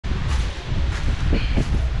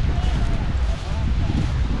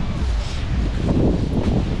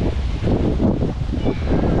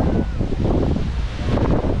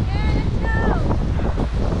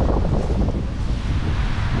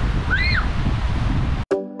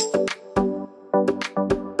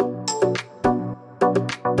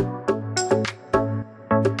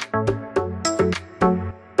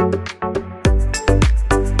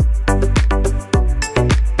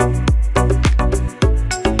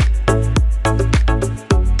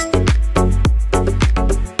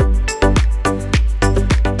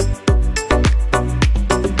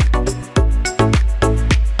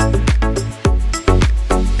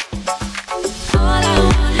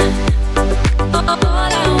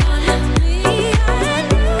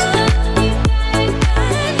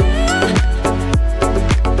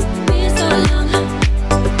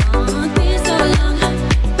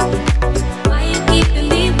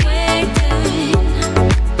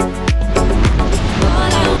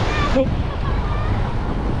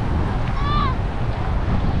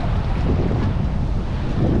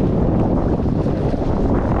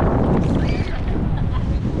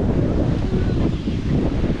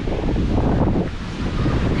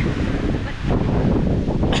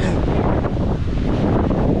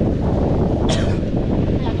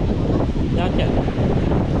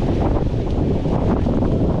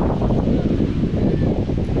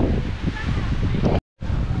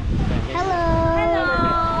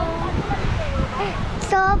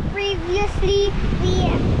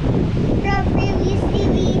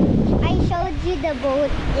I showed you the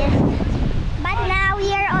boat. Yes. But now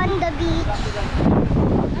we are on the beach.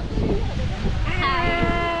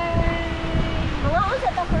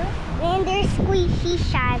 And there's squishy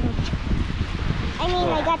sand. I mean,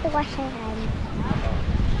 I got to wash my hands.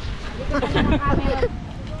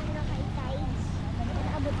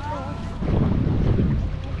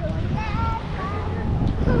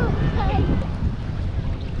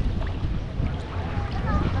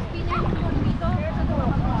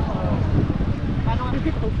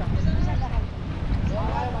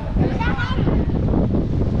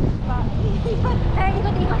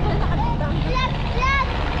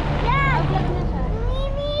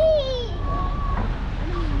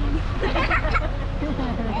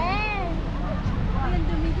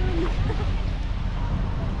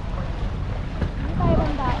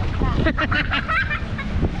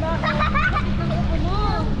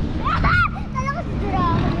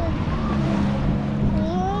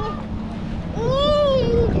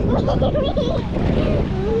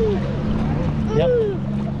 Yep.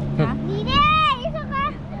 Nine, isa ka.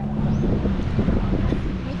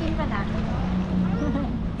 May team ka na.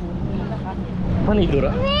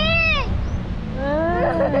 Panidura.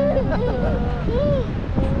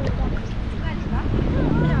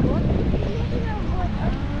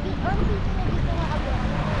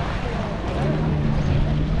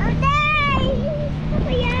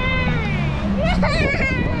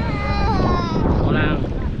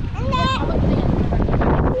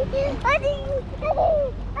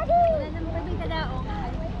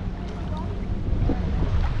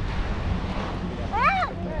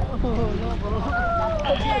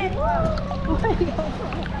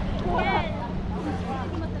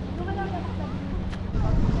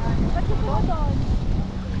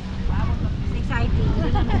 Exciting.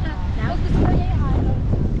 Now, gusto ko niya yung ano.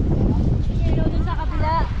 Sino dun sa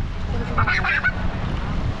kabila.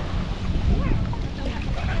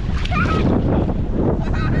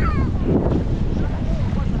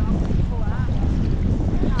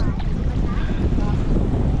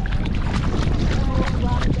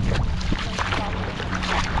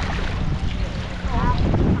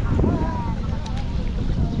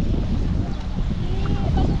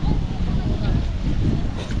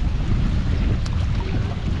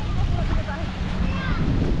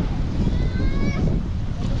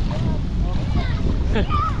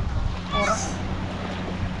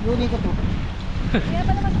 Yuni ko to.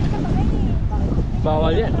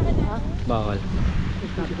 Bawal yan. Bawal.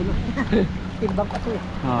 Timbang kasi eh.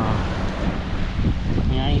 Ah.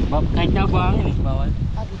 Yan, kahit na buhangin eh, bawal.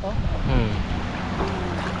 At ito?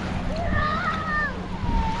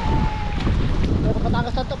 Pero kung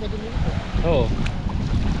Batangas na to, pwede nyo ito. Oo.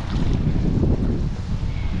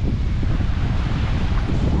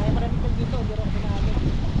 Ay, marami dito, biro ko na alon.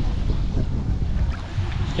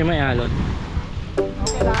 Siya may alon.